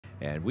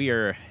And we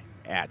are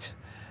at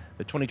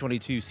the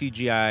 2022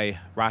 CGI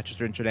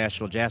Rochester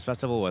International Jazz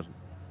Festival with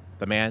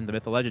the man, the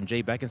myth, the legend,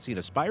 Jay Beckenstein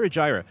of Spyro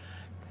Gyra.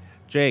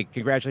 Jay,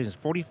 congratulations,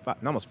 45,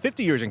 almost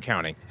 50 years and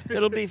counting.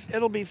 It'll be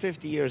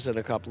 50 years in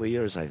a couple of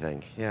years, I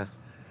think. Yeah.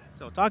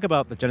 So talk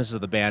about the genesis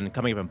of the band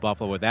coming up in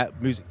Buffalo with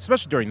that music,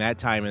 especially during that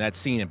time and that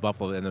scene in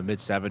Buffalo in the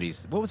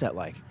mid-'70s. What was that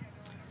like?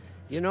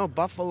 You know,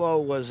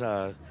 Buffalo was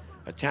a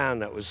town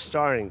that was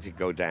starting to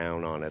go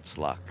down on its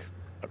luck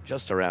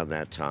just around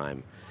that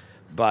time.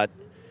 But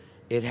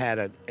it had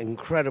an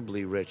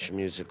incredibly rich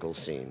musical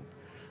scene.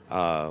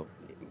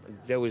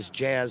 There was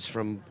jazz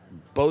from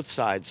both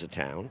sides of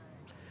town.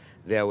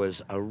 There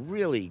was a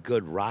really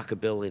good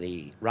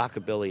rockabilly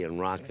and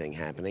rock thing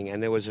happening,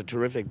 and there was a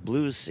terrific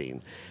blues scene.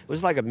 It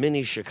was like a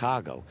mini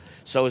Chicago.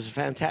 So it was a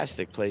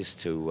fantastic place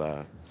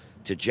to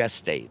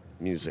gestate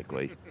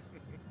musically.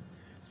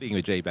 Speaking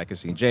of Jay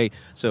Beckenstein, Jay,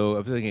 so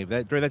I'm thinking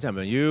that during that time,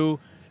 you,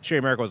 Sherry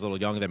America was a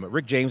little younger then, but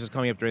Rick James was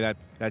coming up during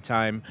that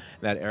time,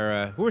 that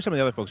era. Who were some of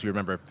the other folks you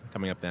remember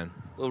coming up then?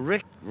 Well,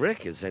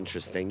 Rick is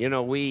interesting. You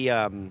know, we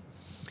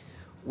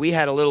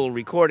had a little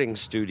recording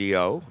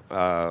studio.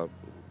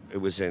 It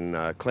was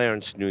in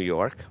Clarence, New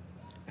York,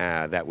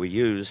 that we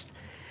used.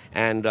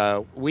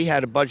 And we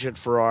had a budget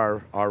for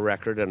our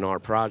record and our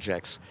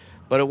projects,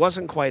 but it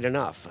wasn't quite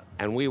enough.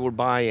 And we were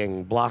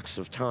buying blocks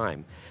of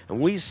time. And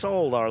we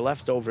sold our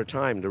leftover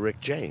time to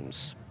Rick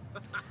James.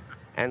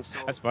 And so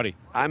that's funny.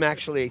 I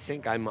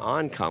think I'm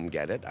on Come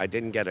Get It. I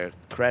didn't get a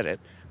credit,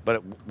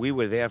 but we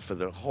were there for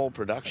the whole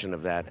production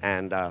of that.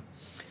 And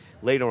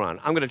later on,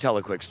 I'm going to tell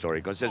a quick story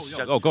because it's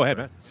just... Oh, go ahead,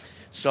 man.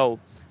 So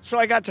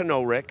I got to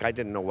know Rick. I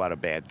didn't know what a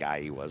bad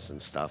guy he was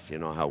and stuff, you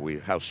know,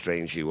 how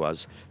strange he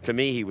was. To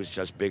me, he was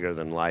just bigger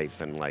than life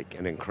and like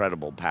an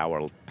incredible,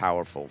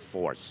 powerful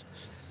force.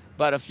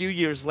 But a few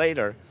years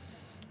later,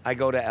 I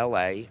go to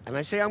L.A. and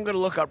I say, I'm going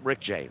to look up Rick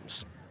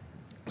James.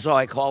 So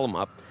I call him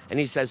up and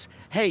he says,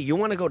 hey, you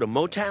want to go to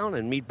Motown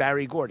and meet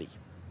Berry Gordy?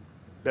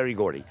 Berry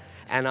Gordy.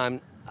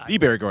 And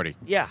Berry Gordy.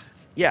 Yeah.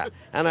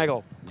 And I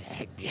go,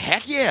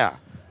 heck yeah.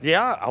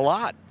 Yeah, a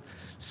lot.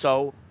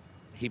 So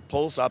he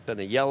pulls up in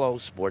a yellow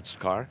sports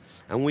car,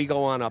 and we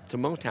go on up to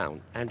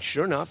Motown. And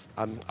sure enough,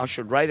 I'm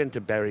ushered right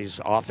into Barry's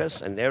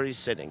office, and there he's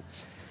sitting.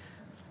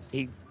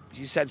 He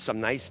said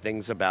some nice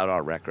things about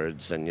our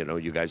records, and, you know,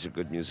 you guys are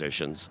good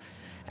musicians.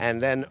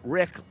 And then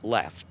Rick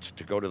left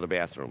to go to the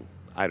bathroom.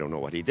 I don't know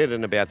what he did in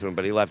the bathroom,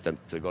 but he left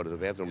to go to the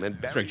bathroom. And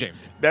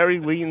Barry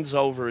leans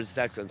over his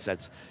desk and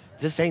says,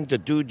 this ain't the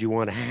dude you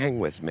want to hang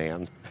with,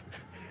 man.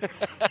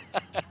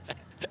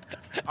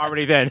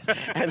 Already then.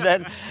 and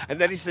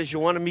then he says, you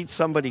want to meet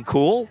somebody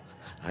cool?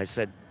 I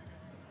said,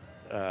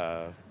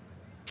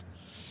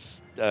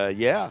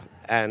 yeah.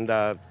 And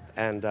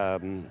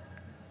I'm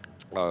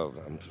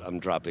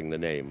dropping the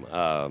name.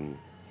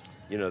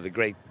 You know, the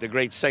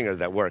great singer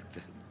that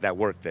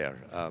worked there.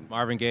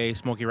 Marvin Gaye,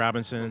 Smokey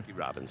Robinson. Smokey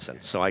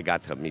Robinson. So I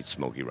got to meet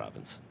Smokey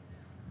Robinson.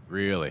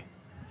 Really?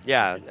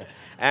 Yeah.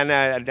 And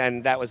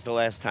that was the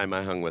last time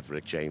I hung with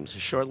Rick James.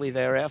 Shortly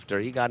thereafter,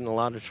 he got in a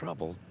lot of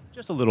trouble.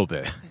 Just a little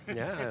bit.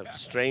 Yeah,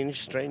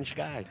 strange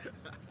guy.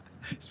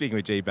 Speaking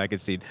of Jay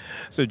Beckenstein,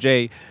 so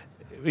Jay,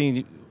 I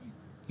mean,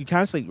 you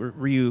constantly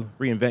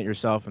reinvent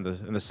yourself in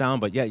the sound,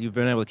 but yet you've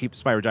been able to keep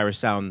Spyro Gyra's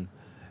sound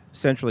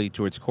centrally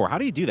to its core. How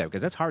do you do that?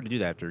 Because that's hard to do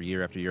that after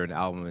year in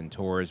album and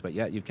tours, but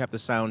yet you've kept the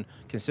sound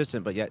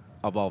consistent, but yet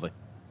evolving.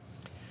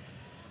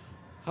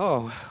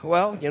 Oh,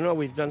 well, you know,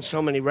 we've done so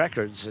many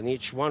records, and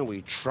each one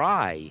we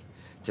try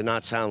to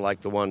not sound like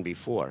the one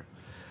before.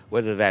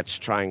 Whether that's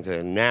trying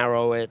to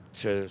narrow it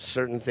to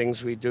certain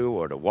things we do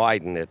or to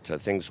widen it to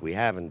things we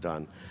haven't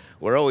done.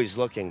 We're always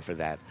looking for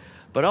that.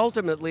 But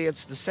ultimately,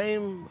 it's the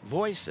same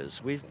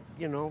voices. We've,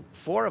 you know,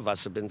 4 of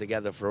us have been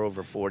together for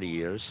over 40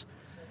 years.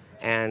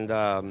 And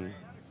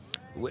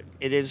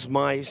it is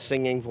my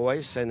singing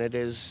voice, and it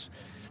is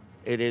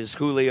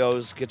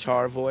Julio's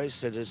guitar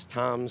voice, it is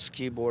Tom's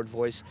keyboard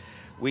voice.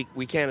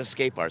 We can't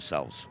escape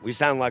ourselves. We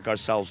sound like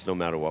ourselves no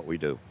matter what we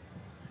do.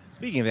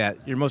 Speaking of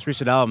that, your most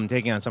recent album,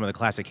 taking on some of the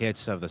classic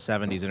hits of the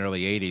 70s and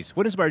early 80s,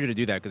 what inspired you to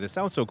do that? Because it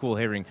sounds so cool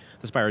hearing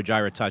the Spyro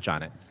Gyra touch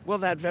on it. Well,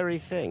 that very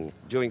thing,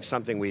 doing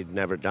something we'd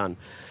never done.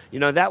 You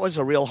know, that was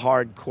a real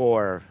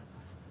hardcore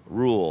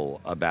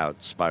rule about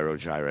Spyro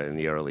Gyra in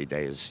the early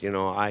days. You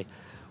know,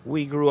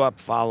 we grew up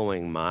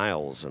following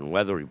Miles and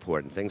Weather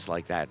Report and things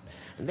like that.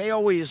 And they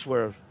always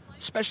were,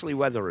 especially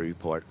Weather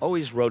Report,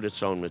 always wrote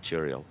its own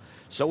material.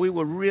 So we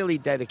were really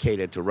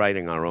dedicated to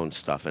writing our own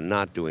stuff and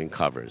not doing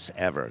covers,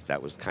 ever.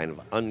 That was kind of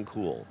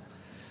uncool.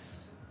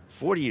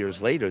 40 years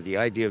later, the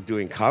idea of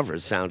doing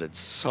covers sounded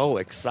so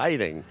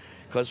exciting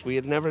because we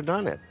had never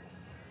done it.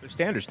 They're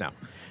standards now.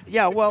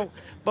 Yeah, well,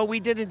 but we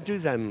didn't do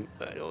them.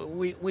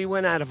 We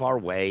went out of our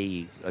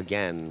way,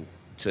 again,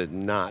 to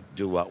not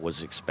do what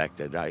was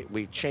expected.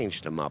 We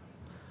changed them up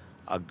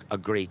a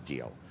great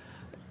deal.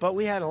 But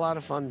we had a lot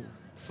of fun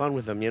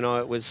with them. You know,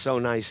 it was so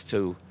nice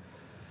to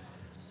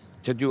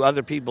do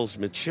other people's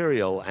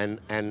material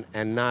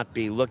and not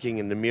be looking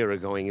in the mirror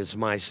going, is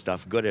my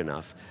stuff good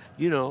enough?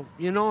 You know,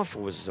 if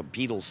it was a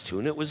Beatles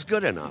tune, it was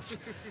good enough.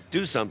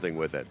 Do something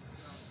with it.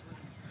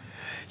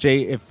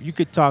 Jay, if you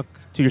could talk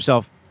to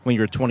yourself when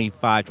you were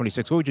 25,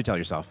 26, what would you tell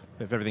yourself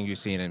of everything you've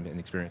seen and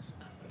experienced?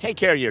 Take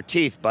care of your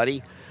teeth,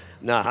 buddy.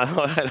 No.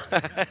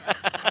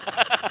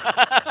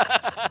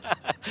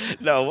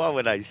 No, what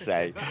would I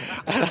say?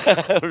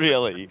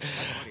 Really?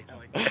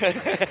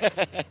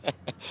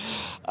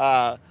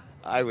 I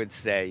would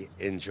say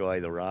enjoy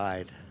the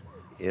ride.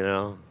 You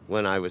know,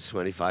 when I was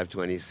 25,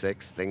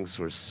 26, things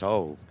were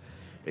so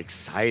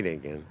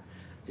exciting. And,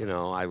 you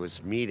know, I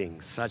was meeting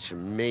such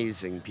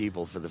amazing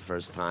people for the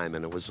first time,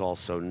 and it was all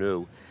so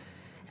new.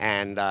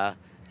 And,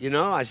 you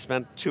know, I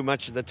spent too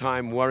much of the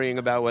time worrying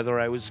about whether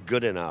I was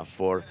good enough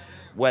or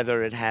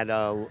whether it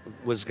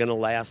was going to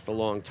last a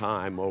long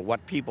time or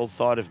what people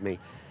thought of me.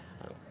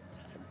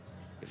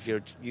 If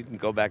you can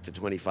go back to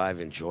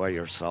 25, enjoy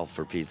yourself,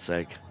 for Pete's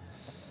sake.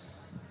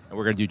 And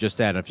we're going to do just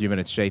that in a few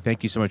minutes. Jay,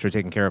 thank you so much for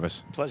taking care of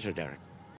us. Pleasure, Derrick.